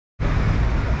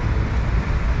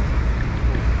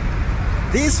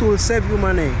This will save you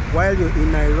money while you're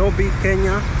in Nairobi,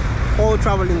 Kenya, or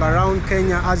traveling around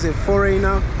Kenya as a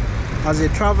foreigner, as a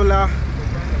traveler,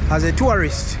 as a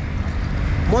tourist.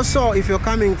 More so if you're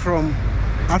coming from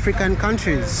African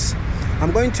countries.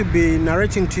 I'm going to be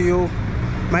narrating to you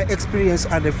my experience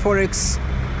at the Forex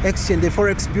Exchange, the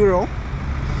Forex Bureau,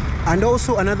 and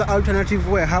also another alternative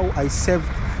way how I saved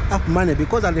up money,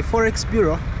 because at the Forex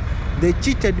Bureau they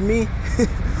cheated me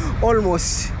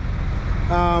almost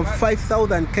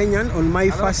 5,000 Kenyan on my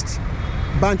first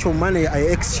bunch of money I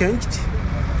exchanged.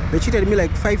 They cheated me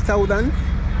like 5,000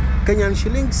 Kenyan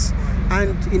shillings,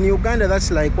 and in Uganda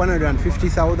that's like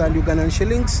 150,000 Ugandan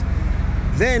shillings.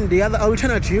 Then the other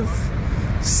alternative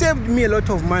saved me a lot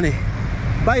of money.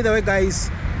 By the way, guys,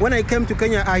 when I came to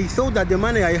Kenya, I thought that the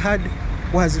money I had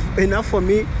was enough for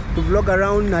me to vlog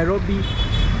around Nairobi,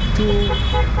 to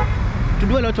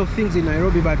do a lot of things in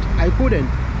Nairobi, but I couldn't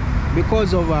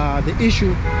because of the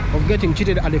issue of getting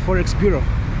cheated at the Forex Bureau.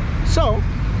 So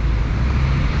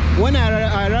when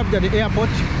I arrived at the airport,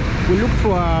 we looked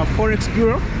for a Forex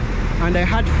Bureau, and I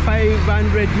had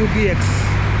 500 UBX,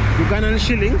 Ugandan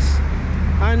shillings,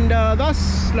 and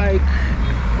that's like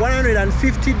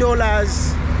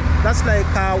 $150. That's like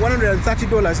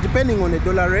 $130 depending on the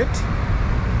dollar rate.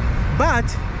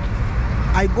 But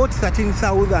I got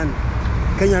 13,000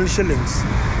 Kenyan shillings.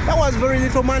 That was very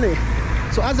little money.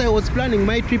 So as I was planning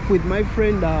my trip with my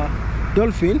friend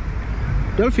Dolphin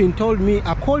told me,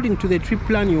 according to the trip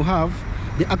plan you have,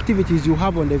 the activities you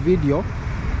have on the video,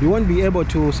 you won't be able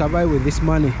to survive with this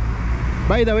money.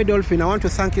 By the way, Dolphin, I want to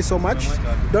thank you so much.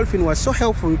 Dolphin was so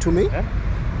helpful to me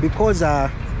because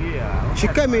she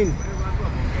came in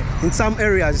some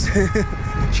areas.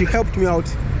 She helped me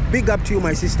out. Big up to you,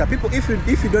 my sister. People, if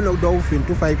you don't know Dolphin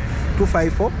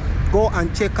 254, go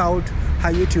and check out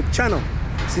her YouTube channel.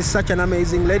 She's such an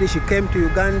amazing lady. She came to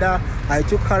Uganda. I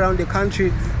took her around the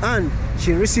country, and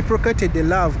she reciprocated the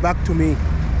love back to me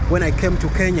when I came to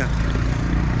Kenya.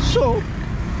 So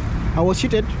I was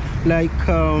cheated like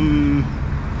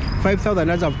 5,000,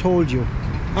 as I've told you.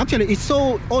 Actually, it's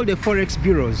all the Forex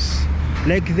bureaus.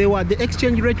 Like the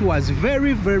exchange rate was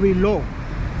very, very low.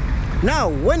 Now,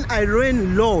 when I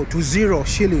ran low to 0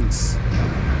 shillings,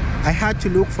 I had to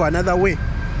look for another way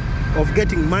of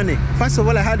getting money. First of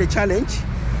all, I had a challenge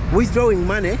withdrawing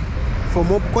money from,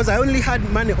 because I only had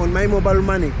money on my mobile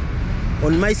money,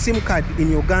 on my SIM card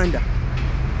in Uganda,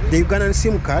 the Ugandan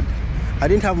SIM card. I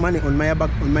didn't have money on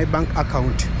my bank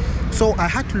account. So I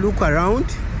had to look around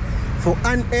for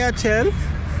an Airtel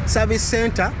service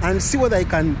center and see whether I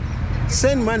can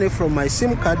send money from my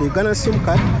SIM card, the Ugandan SIM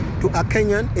card, to a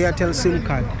Kenyan Airtel SIM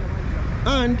card.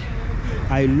 And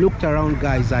I looked around,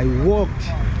 guys. I walked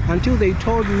until they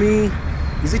told me,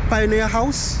 is it Pioneer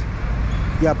House?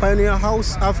 Yeah, Pioneer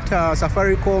House after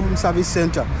Safaricom Service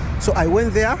Center. So I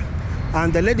went there,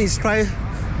 and the ladies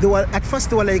at first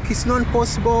they were like, it's not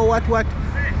possible, what?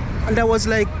 And I was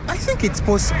like, I think it's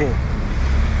possible.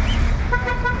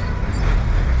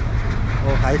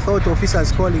 Oh, I thought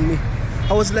officers calling me.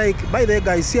 I was like, by the way,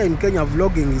 guys, here in Kenya,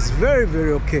 vlogging is very,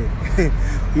 very okay.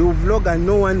 You vlog and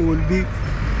no one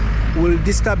will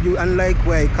disturb you, unlike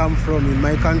where I come from in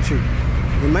my country.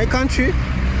 In my country,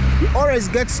 you always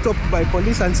get stopped by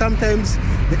police, and sometimes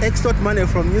they extort money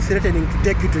from you, threatening to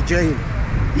take you to jail.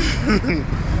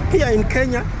 Here in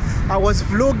Kenya, I was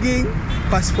vlogging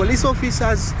past police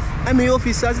officers, army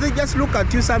officers. They just look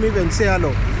at you, some even say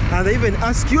hello, and they even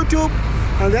ask YouTube,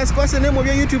 and they ask, what's the name of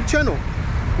your YouTube channel?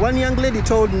 One young lady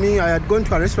told me, I had gone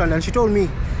to a restaurant, and she told me,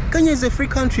 Kenya is a free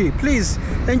country, please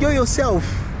enjoy yourself.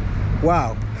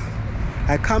 Wow,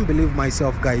 I can't believe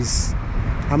myself, guys.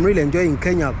 I'm really enjoying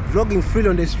Kenya, vlogging freely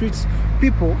on the streets.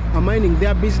 People are minding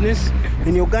their business.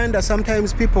 In Uganda,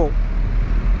 sometimes people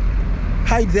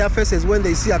hide their faces when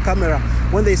they see a camera,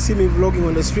 when they see me vlogging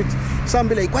on the street. Some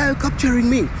be like, why are you capturing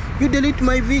me? You delete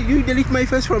my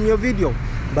face from your video.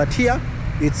 But here,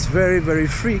 it's very, very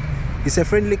free. It's a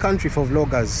friendly country for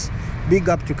vloggers. Big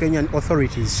up to Kenyan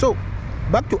authorities. So,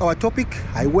 back to our topic.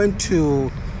 I went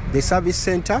to the service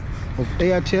center of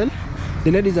Airtel. The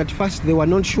ladies at first, they were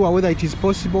not sure whether it is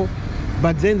possible,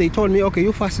 but then they told me, okay,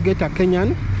 you first get a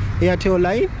Kenyan Airtel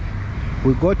line.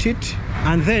 We got it,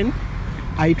 and then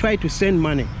I tried to send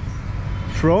money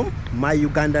from my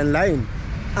Ugandan line,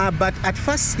 but at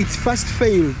first it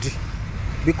failed,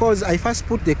 because I first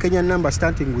put the Kenyan number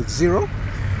starting with 0.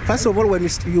 First of all, when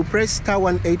you press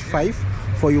 *185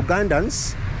 for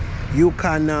Ugandans, you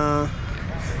can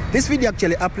this video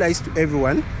actually applies to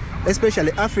everyone,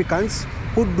 especially Africans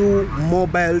who do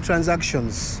mobile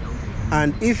transactions.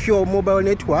 And if your mobile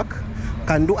network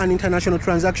can do an international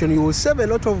transaction. You will save a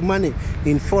lot of money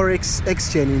in forex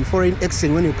exchange, in foreign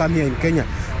exchange when you come here in Kenya.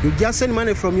 You just send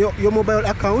money from your mobile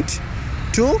account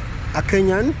to a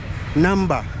Kenyan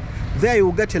number. There you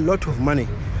will get a lot of money.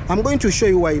 I'm going to show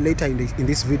you why later in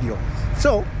this video.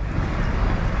 So,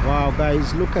 wow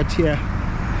guys, look at here.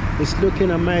 It's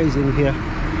looking amazing here.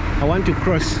 I want to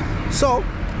cross. So,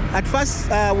 at first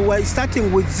we were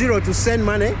starting with 0 to send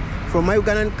money from my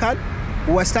Ugandan card.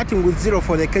 We were starting with 0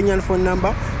 for the Kenyan phone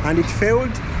number and it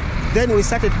failed. Then we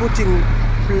started putting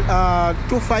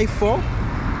 254,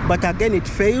 but again it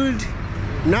failed.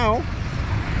 Now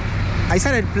I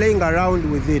started playing around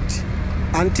with it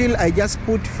until I just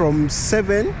put from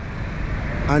 7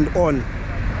 and on.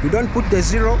 You don't put the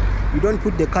 0, you don't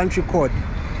put the country code.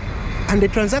 And the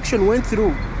transaction went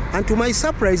through. And to my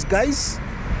surprise, guys,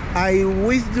 I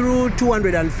withdrew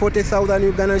 240,000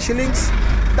 Ugandan shillings.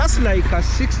 That's like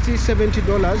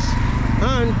 $60–70,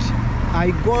 and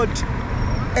I got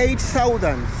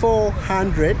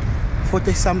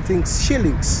 8,440 something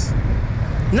shillings.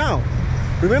 Now,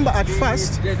 remember at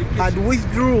first I'd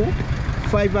withdrew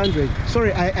 500.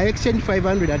 Sorry, I exchanged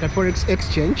 500 at a forex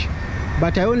exchange,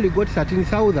 but I only got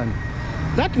 13,000.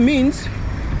 That means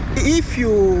if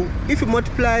you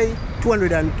multiply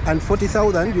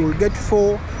 240,000, you will get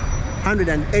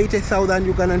 480,000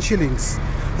 Ugandan shillings.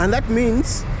 And that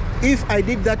means if I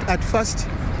did that at first,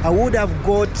 I would have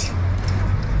got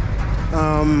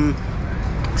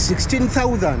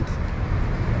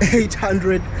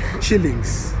 16,800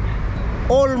 shillings,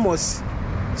 almost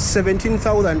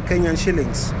 17,000 Kenyan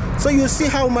shillings. So you see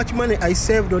how much money I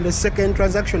saved on the second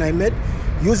transaction I made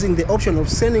using the option of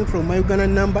sending from my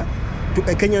Ugandan number to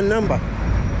a Kenyan number,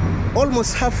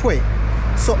 almost halfway.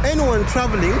 So anyone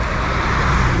traveling,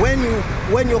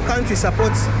 when your country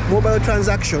supports mobile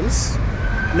transactions,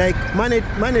 like money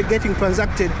getting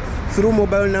transacted through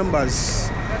mobile numbers,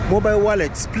 mobile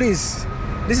wallets, please,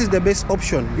 this is the best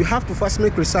option. You have to first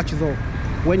make research though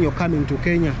when you're coming to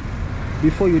Kenya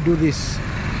before you do this.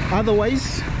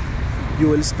 Otherwise, you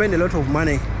will spend a lot of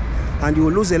money and you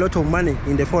will lose a lot of money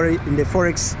in the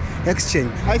forex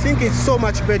exchange. I think it's so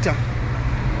much better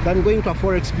than going to a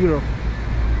forex bureau.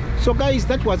 So guys,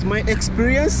 that was my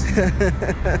experience.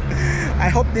 I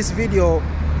hope this video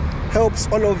helps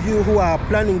all of you who are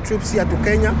planning trips here to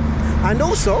Kenya. And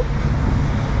also,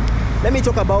 let me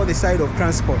talk about the side of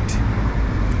transport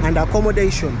and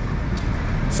accommodation.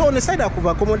 So on the side of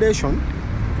accommodation,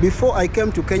 before I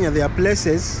came to Kenya, there are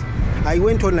places I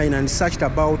went online and searched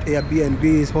about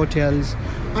Airbnbs, hotels,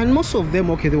 and most of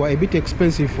them, okay, they were a bit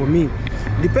expensive for me,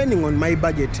 depending on my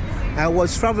budget. I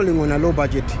was traveling on a low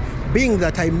budget, being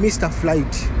that I missed a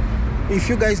flight. If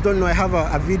you guys don't know, I have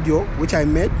a video which I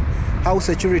made, how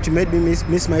security made me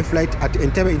miss my flight at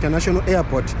Entebbe International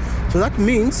Airport. So that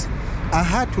means I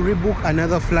had to rebook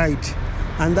another flight,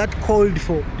 and that called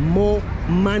for more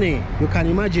money. You can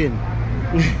imagine.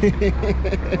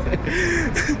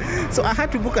 So I had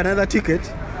to book another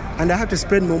ticket and I had to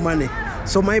spend more money.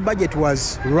 So my budget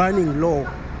was running low.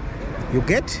 You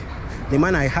get? The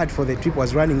money I had for the trip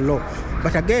was running low.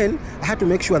 But again, I had to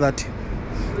make sure that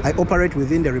I operate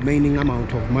within the remaining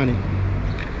amount of money.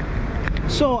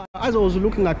 So as I was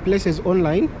looking at places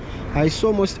online, I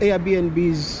saw most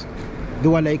Airbnbs, they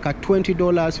were like at $20,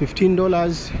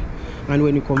 $15. And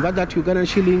when you convert that to Ugandan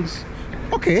shillings,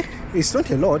 okay, it's not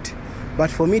a lot, but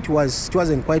for me it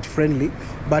wasn't quite friendly.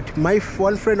 But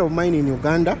one friend of mine in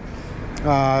Uganda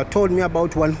told me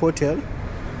about one hotel.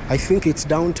 I think it's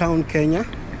downtown Kenya.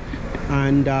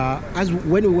 And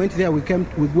when we went there, we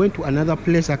went to another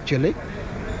place actually.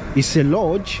 It's a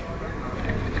lodge,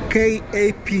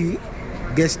 KAP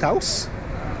guest house.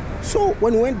 So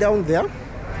when we went down there,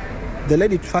 the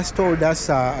lady first told us,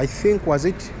 I think was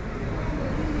it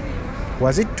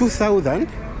 2,000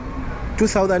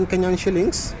 Kenyan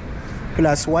shillings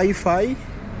plus Wi-Fi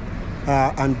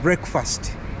and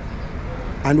breakfast.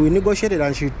 And we negotiated,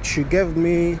 and she gave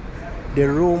me the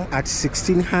room at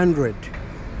 1,600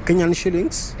 Kenyan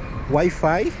shillings,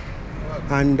 Wi-Fi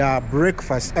and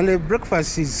breakfast. And the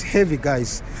breakfast is heavy,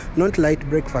 guys, not light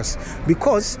breakfast,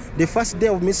 because the first day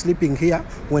of me sleeping here,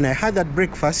 when I had that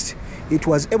breakfast, it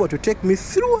was able to take me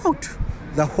throughout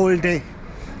the whole day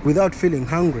without feeling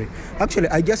hungry. Actually,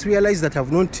 I just realized that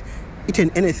I've not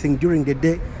eaten anything during the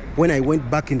day when I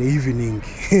went back in the evening.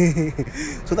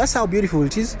 So that's how beautiful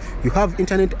it is. You have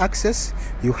internet access,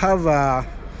 you have a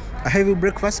heavy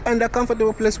breakfast, and a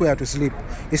comfortable place where to sleep.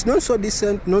 It's not so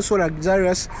decent, not so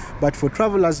luxurious, but for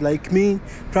travelers like me,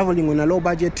 traveling on a low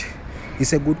budget,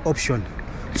 it's a good option.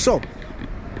 So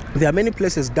there are many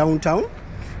places downtown,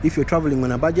 if you're traveling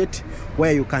on a budget,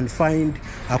 where you can find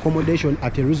accommodation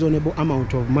at a reasonable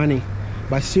amount of money.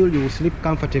 but still you will sleep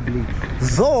comfortably,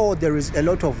 though there is a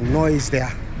lot of noise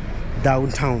there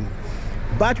downtown.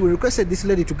 But we requested this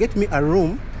lady to get me a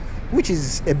room which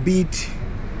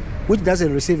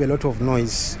doesn't receive a lot of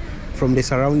noise from the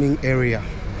surrounding area.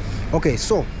 Okay,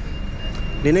 so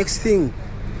the next thing,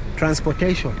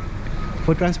 transportation.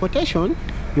 For transportation,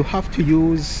 you have to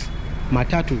use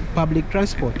matatu, public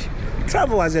transport.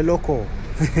 Travel as a local.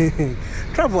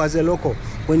 Travel as a local.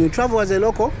 When you travel as a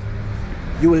local,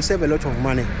 you will save a lot of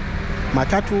money.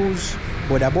 Matatus,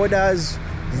 border borders,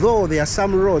 though there are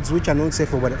some roads which are not safe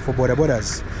for border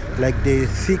borders, like the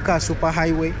Thika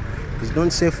superhighway is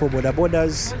not safe for border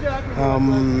borders.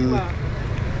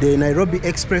 The Nairobi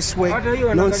Expressway,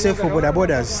 not safe for border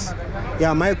borders.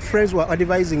 Yeah, my friends were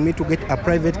advising me to get a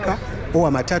private car or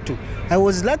a matatu. I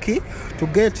was lucky to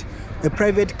get a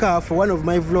private car for one of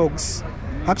my vlogs.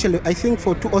 Actually, I think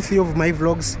for 2 or 3 of my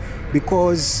vlogs,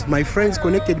 because my friends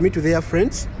connected me to their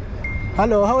friends.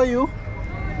 Hello, how are you?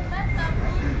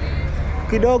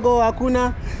 Kidogo,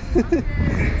 hakuna.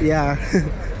 Yeah.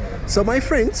 So my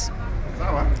friends,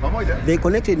 they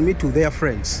connected me to their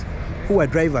friends who are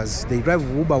drivers. They drive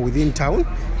Uber within town,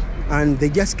 and they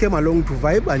just came along to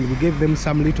vibe, and we gave them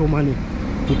some little money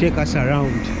to take us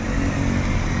around.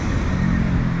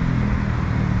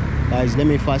 Guys, let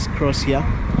me fast cross here.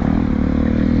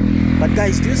 But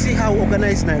guys, do you see how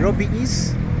organized Nairobi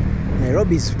is?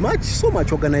 Nairobi is so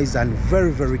much organized and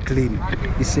very, very clean.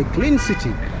 It's a clean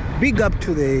city. Big up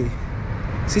to the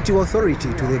city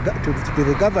authority, to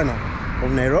the governor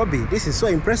of Nairobi. This is so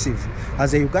impressive.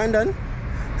 As a Ugandan,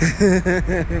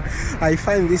 I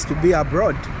find this to be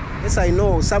abroad. Yes, I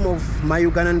know some of my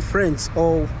Ugandan friends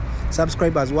or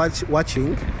subscribers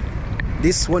watching.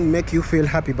 This won't make you feel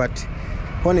happy, but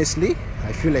honestly,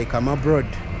 I feel like I'm abroad.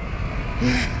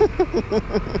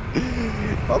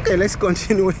 Okay, let's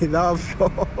continue with our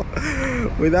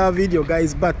video,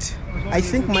 guys. But I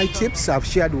think my tips I've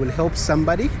shared will help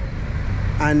somebody,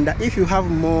 and if you have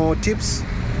more tips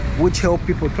which help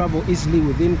people travel easily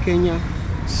within Kenya,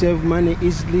 save money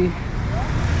easily,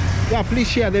 yeah, please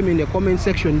share them in the comment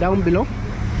section down below,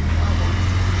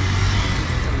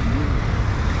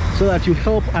 so that you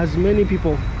help as many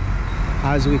people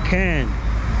as we can.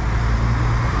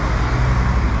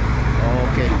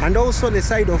 Okay. And also the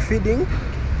side of feeding,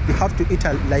 you have to eat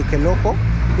like a local.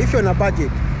 If you're on a budget,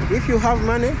 if you have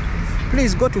money,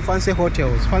 please go to fancy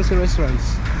hotels, fancy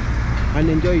restaurants, and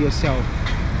enjoy yourself.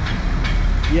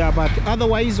 Yeah, but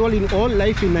otherwise, all in all,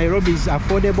 life in Nairobi is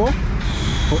affordable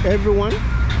for everyone.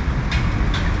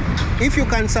 If you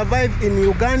can survive in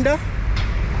Uganda,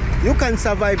 you can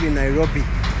survive in Nairobi.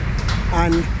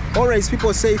 And always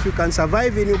people say, if you can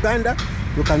survive in Uganda,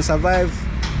 you can survive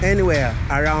anywhere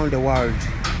around the world.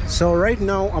 So right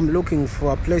now I'm looking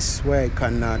for a place where I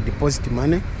can deposit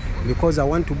money, because I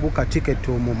want to book a ticket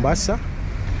to Mombasa,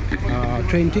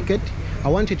 train ticket. I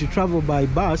wanted to travel by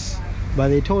bus, but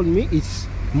they told me it's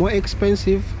more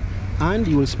expensive and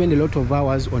you will spend a lot of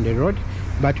hours on the road.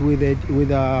 But with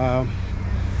a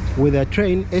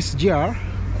train, SGR,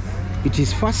 it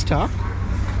is faster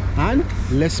and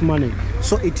less money.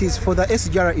 So it is, for the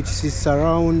SGR, it is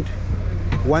around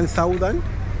 1,000.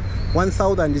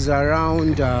 1,000 is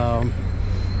around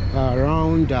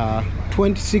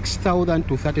 26,000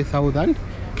 to 30,000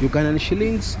 Ugandan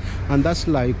shillings, and that's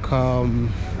like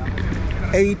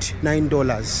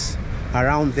 $8-9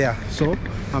 around there. So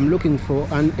I'm looking for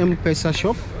an M-Pesa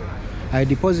shop. I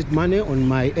deposit money on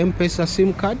my M-Pesa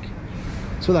SIM card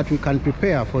so that we can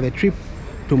prepare for the trip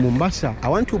to Mombasa. I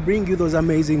want to bring you those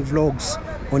amazing vlogs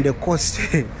on the coast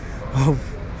of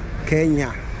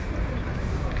Kenya.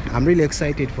 I'm really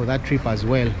excited for that trip as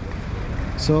well.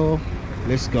 So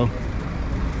let's go.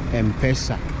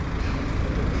 M-Pesa.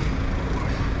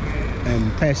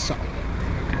 M-Pesa.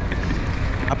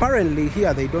 Apparently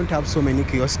here they don't have so many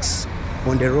kiosks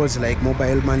on the roads, like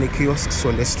mobile money kiosks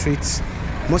on the streets.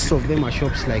 Most of them are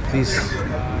shops like this.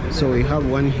 So we have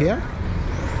one here.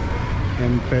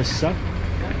 M-Pesa.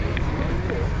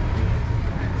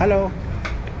 Hello.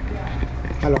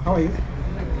 Hello, how are you?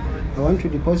 I want to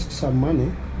deposit some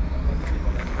money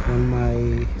on my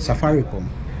Safaricom.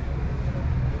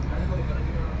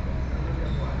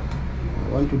 I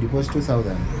want to deposit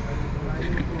 2,000.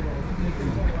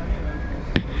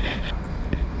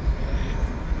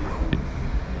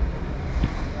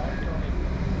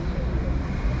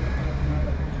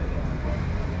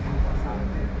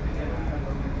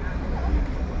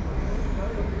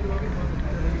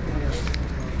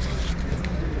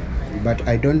 But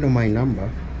I don't know my number.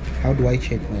 How do I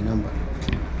check my number?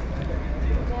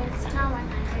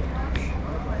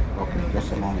 Okay,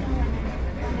 just a moment.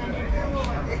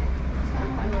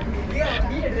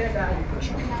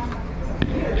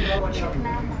 Check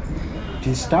number.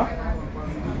 Star?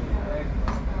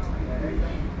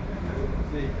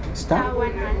 Star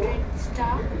 100,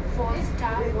 star 4,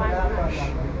 star 1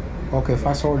 hash. Okay,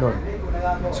 first hold on.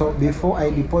 So before I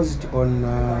deposit on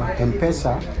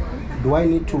M-Pesa, do I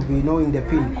need to be knowing the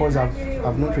PIN because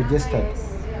I've not registered?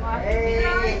 Yes, you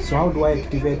have to. So how do I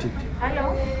activate it?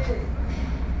 Hello?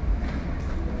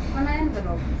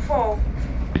 4.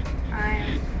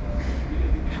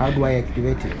 How do I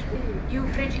activate it?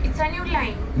 It's a new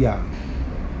line. Yeah.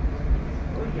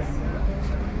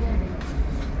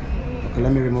 Okay,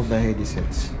 let me remove the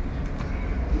headsets.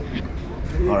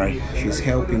 Alright, she's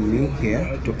helping me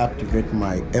here to activate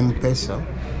my M-Pesa.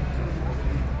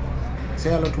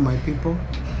 Say hello to my people.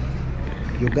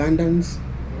 Ugandans.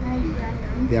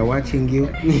 They are watching you.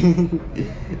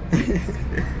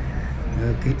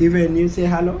 Okay, even you say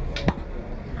hello?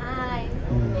 Hi.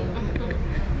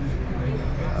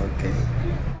 Okay.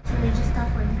 To register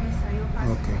for M-Pesa, your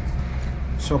passport. Okay.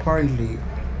 So apparently,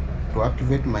 to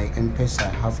activate my M-Pesa, I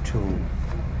have to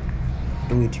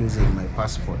do it using my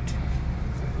passport.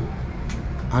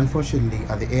 Unfortunately,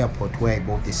 at the airport where I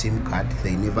bought the SIM card,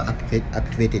 they never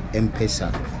activated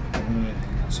M-Pesa.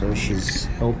 So she's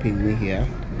helping me here.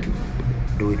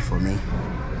 Do it for me.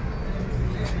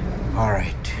 All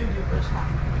right.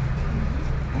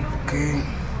 Okay.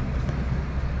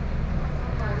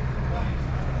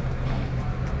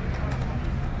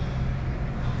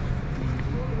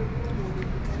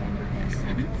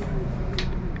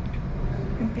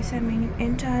 M-Pesa menu,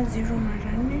 enter 0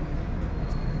 marande.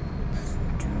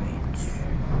 Do it.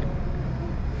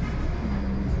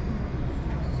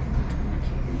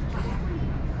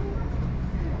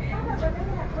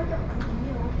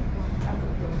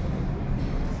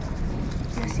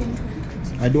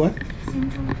 I do what? SIM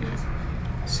toolkit.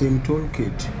 SIM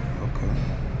toolkit. Okay.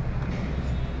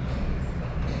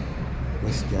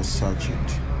 Let's just search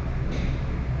it.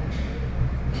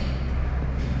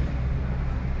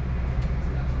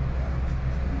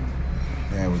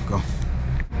 There we go.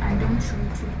 I don't show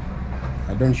it to you.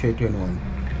 I don't show it to anyone,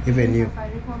 even you.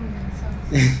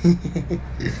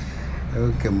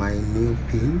 Okay, my new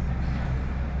PIN.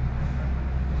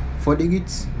 4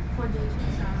 digits. 4 digits.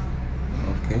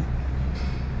 Okay.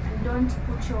 And don't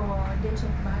put your date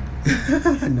of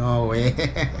birth. No way.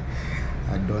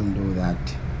 I don't do that.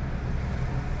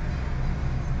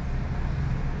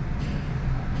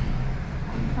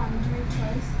 Confirmed your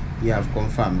choice. Yeah, I've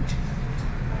confirmed.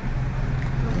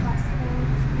 Your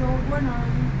passport. You're born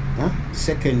on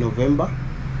 2nd November.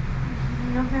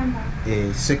 November.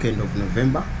 2nd of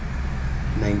November,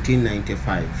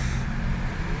 1995.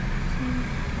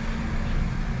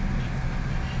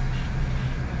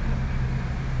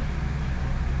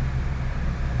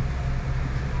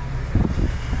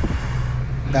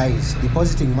 Guys,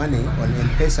 depositing money on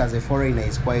M-Pesa as a foreigner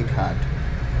is quite hard.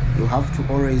 You have to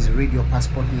always read your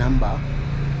passport number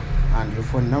and your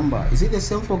phone number. Is it the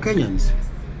same for Kenyans? Yes.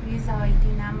 Use our ID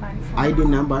number and phone ID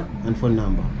number and phone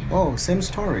number. Oh, same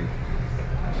story.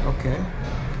 Okay.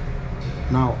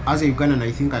 Now, as a Ugandan,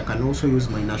 I think I can also use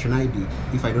my national ID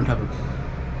if I don't have a... Use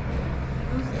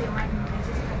the one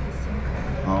register the SIM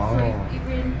card. Oh. So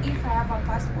even if I have a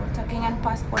passport, a Kenyan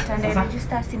passport, and I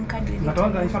register a SIM card with it,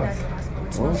 I use that passport.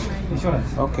 Oh. Not my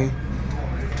Insurance. Okay.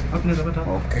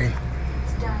 Okay.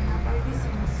 It's done. I've already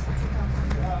since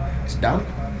 2000. It's done?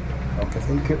 Okay,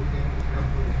 thank you.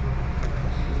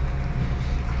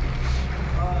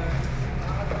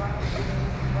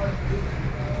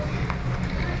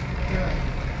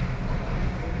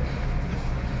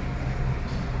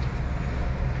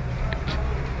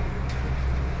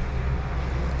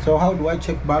 So how do I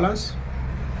check balance?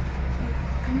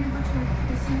 Can you go to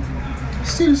the SIM toolkit?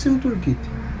 Still SIM toolkit.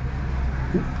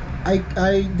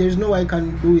 There's no way I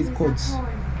can do with codes.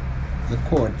 The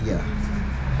code, yeah.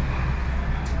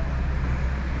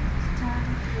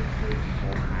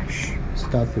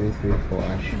 Star 334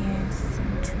 hash. Yes,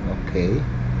 SIM tool. Okay.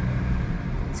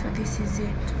 So this is it.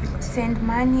 Send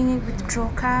money, withdraw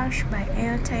cash, buy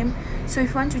airtime. So if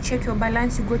you want to check your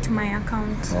balance, you go to my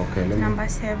account. Okay, let me... Number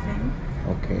 7.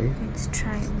 Okay. Let's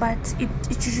try. But it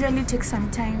usually takes some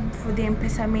time for the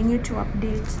M-Pesa menu to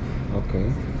update.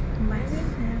 Okay. Number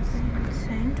 7,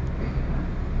 send.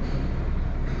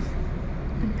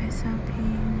 M-Pesa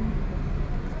pin.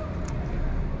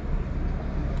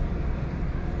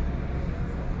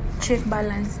 Check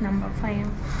balance number 5.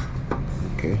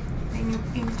 Okay. Then you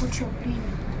input your pin.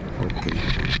 Okay.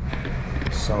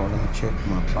 So let me check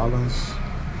my balance.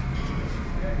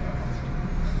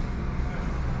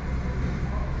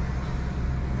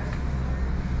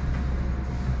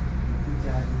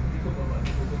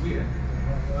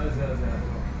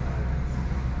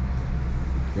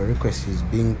 Your request is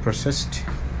being processed.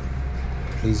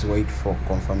 Please wait for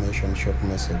confirmation short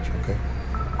message. Okay.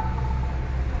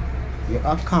 Your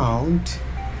account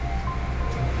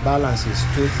balance is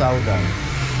 2,000.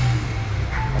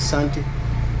 Asante.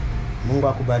 Mungu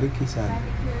akubariki sana.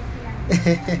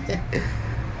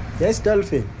 Yes,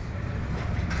 Dolphin.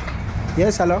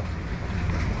 Yes, hello.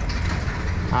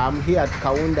 I'm here at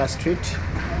Kaunda Street.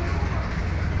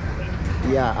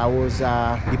 Yeah, I was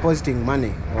depositing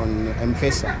money on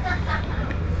M-Pesa.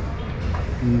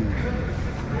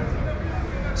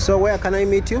 So where can I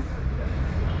meet you?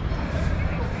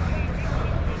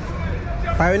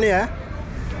 Pioneer?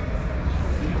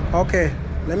 Okay,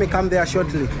 let me come there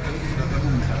shortly.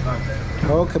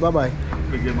 Okay, bye-bye.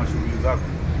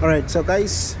 Alright, so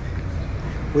guys,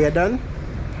 we are done.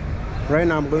 Right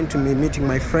now I'm going to be meeting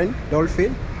my friend,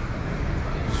 Dolphin,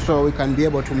 so we can be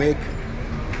able to make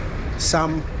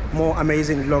some more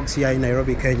amazing vlogs here in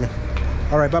Nairobi, Kenya.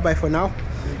 Alright, bye-bye for now.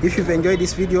 If you've enjoyed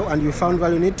this video and you found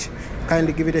value in it,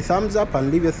 kindly give it a thumbs up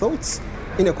and leave your thoughts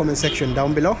in the comment section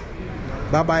down below.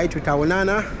 Bye-bye,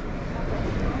 tutaonana.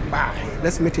 Bye.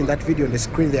 Let's meet in that video on the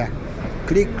screen there.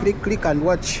 Click and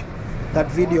watch that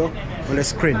video on the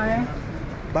screen.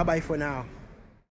 Bye-bye for now.